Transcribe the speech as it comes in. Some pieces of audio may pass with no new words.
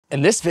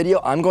In this video,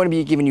 I'm going to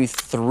be giving you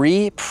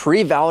 3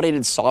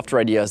 pre-validated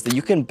software ideas that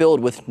you can build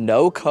with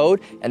no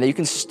code and that you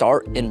can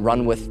start and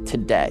run with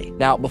today.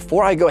 Now,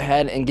 before I go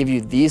ahead and give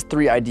you these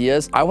 3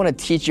 ideas, I want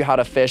to teach you how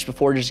to fish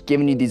before just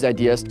giving you these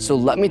ideas. So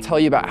let me tell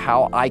you about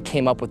how I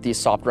came up with these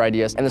software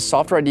ideas. And the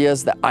software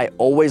ideas that I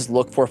always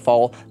look for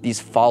follow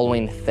these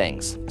following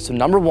things. So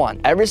number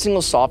 1, every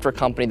single software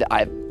company that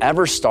I've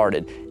ever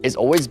started is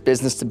always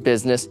business to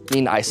business,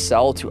 meaning I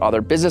sell to other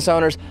business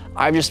owners.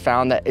 I've just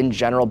found that in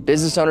general,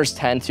 business owners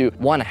tend to,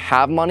 1,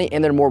 have money,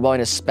 and they're more willing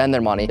to spend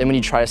their money than when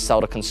you try to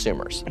sell to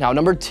consumers. Now,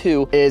 number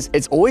 2 is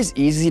it's always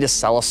easy to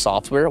sell a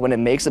software when it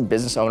makes a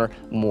business owner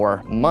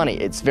more money.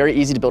 It's very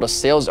easy to build a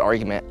sales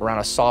argument around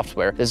a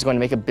software that is going to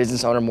make a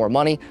business owner more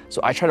money.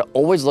 So I try to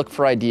always look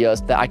for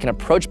ideas that I can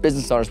approach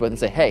business owners with and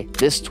say, hey,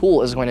 this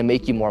tool is going to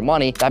make you more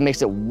money. That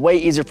makes it way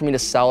easier for me to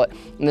sell it.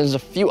 And there's a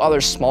few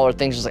other smaller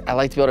things, just like I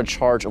like to be able to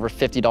charge over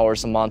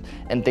 $50 a month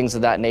and things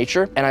of that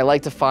nature. And I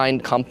like to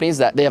find companies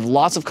that they have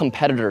lots of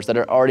competitors that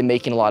are already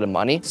making a lot of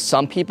money.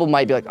 Some people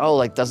might be like, oh,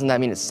 like, doesn't that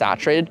mean it's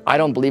saturated? I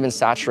don't believe in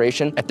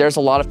saturation. If there's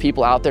a lot of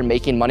people out there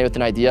making money with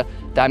an idea,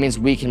 that means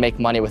we can make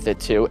money with it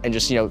too and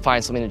just,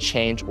 find something to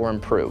change or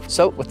improve.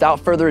 So without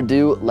further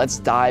ado, let's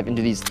dive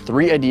into these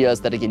 3 ideas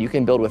that, again, you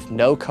can build with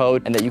no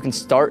code and that you can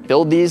start,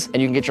 build these,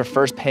 and you can get your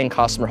first paying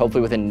customer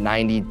hopefully within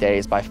 90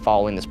 days by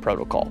following this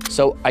protocol.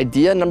 So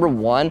idea number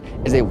 1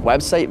 is a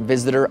website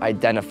visitor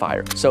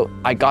identifier. So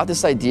I got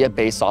this idea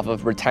based off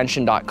of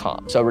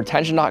retention.com. So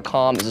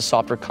retention.com is a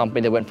software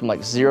company that went from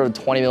like 0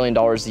 to $20 million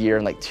a year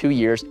in like 2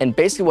 years. And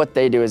basically what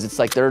they do is it's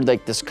like they're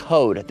like this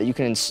code that you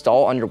can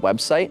install on your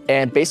website.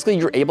 And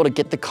basically you're able to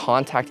get the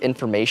contact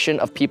information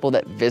of people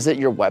that visit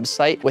your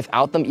website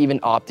without them even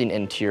opting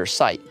into your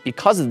site.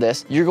 Because of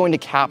this, you're going to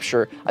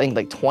capture, I think,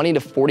 like 20 to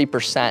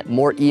 40%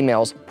 more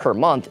emails per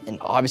month. And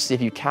obviously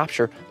if you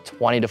capture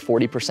 20 to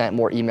 40%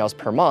 more emails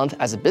per month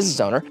as a business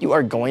owner, you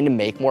are going to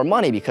make more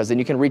money because then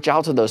you can reach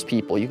out to those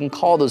people, you can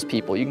call those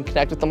people, you can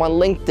connect with them on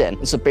LinkedIn.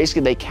 And so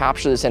basically they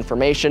capture this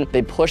information,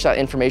 they push that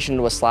information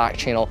into a Slack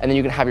channel, and then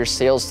you can have your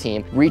sales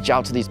team reach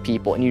out to these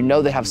people. And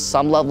they have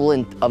some level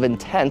of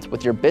intent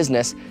with your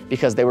business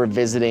because they were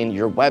visiting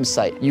your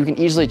website. You can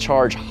easily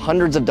charge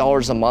hundreds of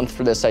dollars a month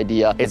for this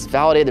idea. It's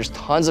validated. There's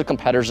tons of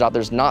competitors out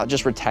there. There's not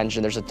just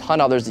retention. There's a ton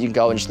of others that you can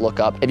go and just look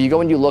up. If you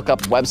go and you look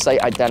up website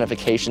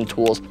identification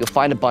tools, you'll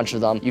find a bunch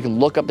of them. You can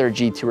look up their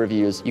G2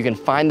 reviews. You can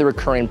find the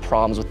recurring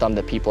problems with them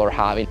that people are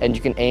having, and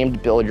you can aim to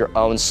build your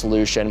own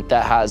solution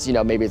that has,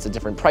 maybe it's a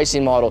different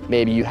pricing model.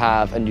 Maybe you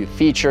have a new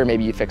feature.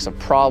 Maybe you fix a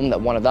problem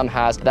that one of them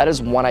has. That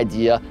is one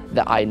idea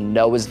that I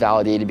know is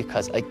validated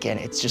because, again,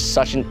 it's just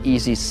such an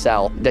easy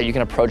sell that you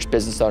can approach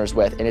business owners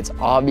with, and it's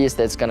obvious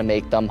that it's going to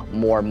make them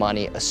more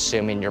money,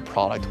 assuming your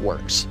product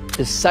works.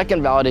 The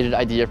second validated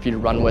idea for you to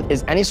run with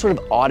is any sort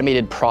of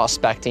automated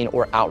prospecting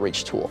or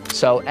outreach tool.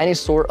 So any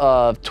sort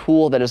of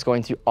tool that is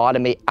going to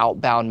automate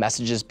outbound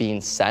messages being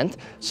sent.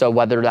 So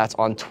whether that's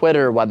on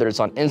Twitter, whether it's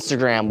on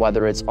Instagram,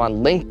 whether it's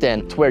on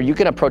LinkedIn, to where you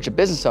can approach a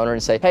business owner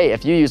and say, hey,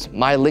 if you use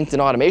my LinkedIn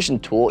automation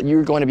tool,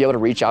 you're going to be able to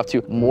reach out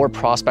to more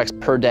prospects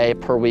per day,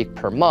 per week,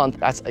 per month.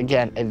 That's,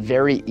 again, a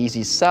very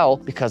easy sell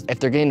because if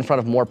they're getting in front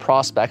of more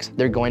prospects,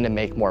 they're going to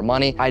make more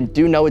money. I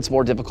do know it's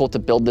more difficult to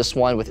build this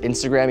one with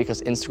Instagram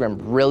because Instagram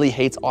really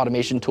hates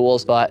automation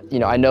tools, but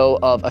I know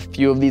of a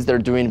few of these that are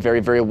doing very,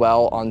 very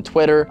well on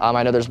Twitter.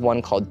 I know there's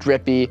one called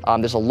Drippy.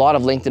 There's a lot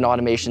of LinkedIn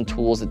automation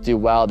tools that do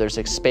well. There's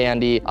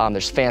Expandy,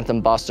 there's Phantom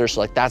Buster,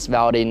 so like that's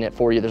validating it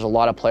for you. There's a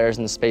lot of players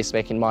in the space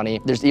making money.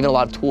 There's even a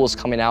lot of tools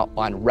coming out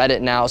on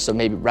Reddit now, so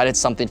maybe Reddit's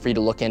something for you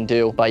to look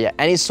into. But yeah,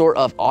 any sort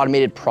of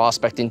automated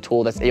prospecting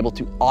tool that's able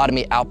to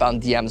automate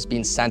outbound DMs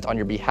being sent on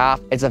your behalf,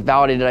 it's a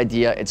validated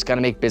idea. It's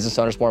gonna make business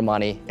owners more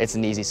money. It's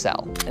an easy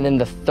sell. And then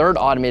the third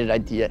automated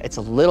idea, it's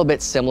a little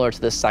bit similar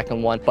to the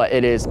second one, but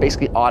it is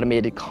basically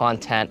automated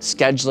content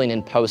scheduling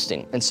and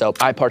posting. And so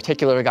I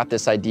particularly got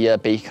this idea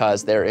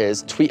because there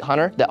is Tweet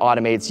Hunter that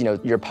automates,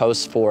 your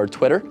posts for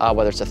Twitter,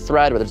 whether it's a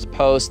thread, whether it's a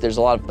post. There's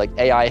a lot of like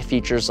AI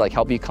features like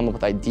help you come up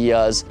with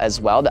ideas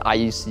as well that I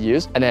used to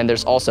use. And then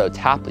there's also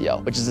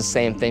Taplio, which is the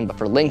same thing, but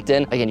for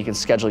LinkedIn. Again, you can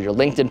schedule your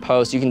LinkedIn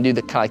posts. You can do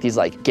the kind of like these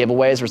like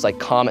giveaways where it's like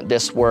comment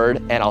this word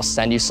and I'll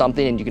send you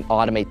something, and you can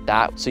automate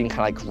that. So you can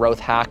kind of like growth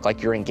hack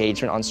like your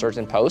engagement on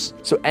certain posts.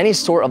 So any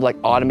sort of like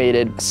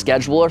automated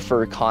scheduler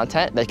for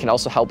content that can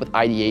also help with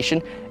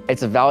ideation.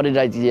 It's a validated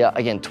idea.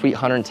 Again, Tweet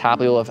Hunter and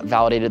Taplio have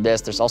validated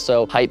this. There's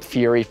also Hype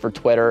Fury for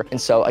Twitter.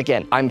 And so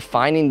again, I'm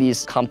finding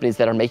these companies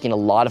that are making a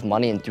lot of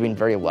money and doing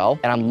very well.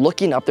 And I'm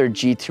looking up their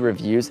G2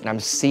 reviews and I'm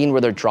seeing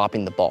where they're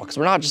dropping the ball. Because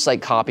we're not just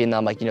like copying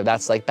them like,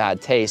 that's like bad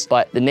taste.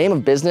 But the name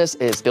of business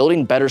is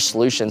building better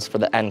solutions for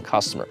the end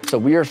customer. So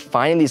we are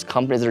finding these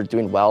companies that are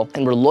doing well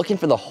and we're looking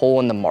for the hole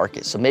in the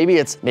market. So maybe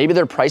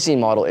their pricing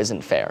model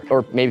isn't fair,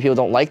 or maybe people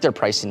don't like their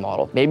pricing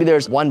model. Maybe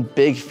there's one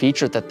big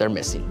feature that they're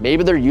missing.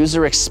 Maybe their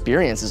user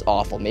experience is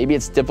awful. Maybe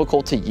it's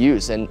difficult to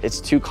use and it's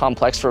too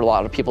complex for a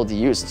lot of people to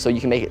use. So you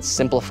can make it a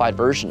simplified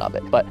version of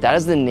it. But that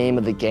is the name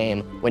of the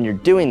game when you're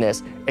doing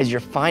this, is you're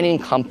finding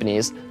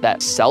companies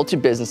that sell to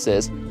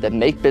businesses, that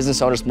make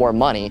business owners more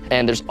money,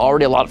 and there's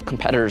already a lot of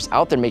competitors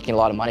out there making a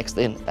lot of money because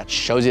that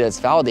shows you that it's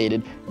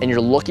validated, and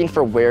you're looking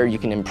for where you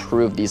can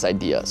improve these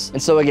ideas.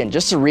 And so again,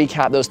 just to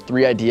recap those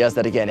 3 ideas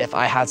that, again, if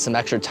I had some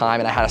extra time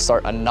and I had to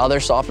start another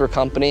software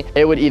company,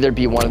 it would either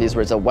be one of these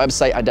where it's a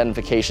website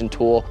identification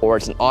tool, or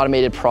it's an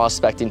automated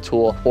prospecting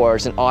tool, or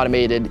it's an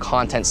automated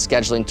content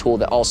scheduling tool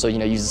that also,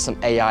 uses some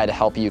AI to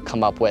help you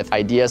come up with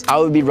ideas. I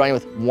would be running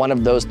with one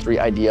of those 3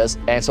 ideas.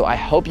 And so I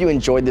hope you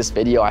enjoyed this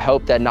video. I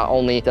hope that not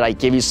only did I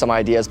give you some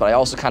ideas, but I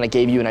also kind of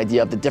gave you an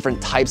idea of the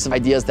different types of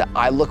ideas that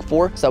I look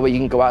for. So that way you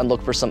can go out and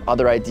look for some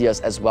other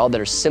ideas as well that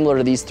are similar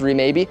to these 3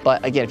 maybe.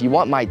 But again, if you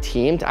want my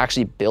team to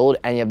actually build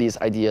any of these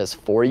ideas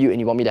for you and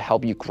you want me to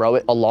help you grow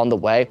it along the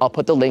way, I'll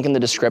put the link in the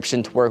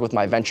description to work with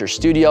my venture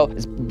studio.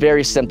 It's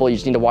very simple. You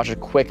just need to watch a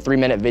quick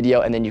 3-minute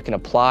video and then you can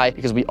apply,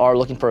 because we are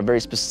looking for a very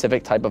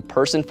specific type of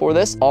person for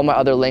this. All my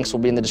other links will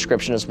be in the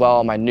description as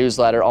well, my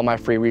newsletter, all my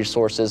free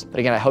resources. But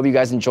again, I hope you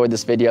guys enjoyed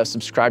this video.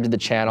 Subscribe to the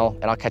channel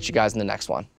and I'll catch you guys in the next one.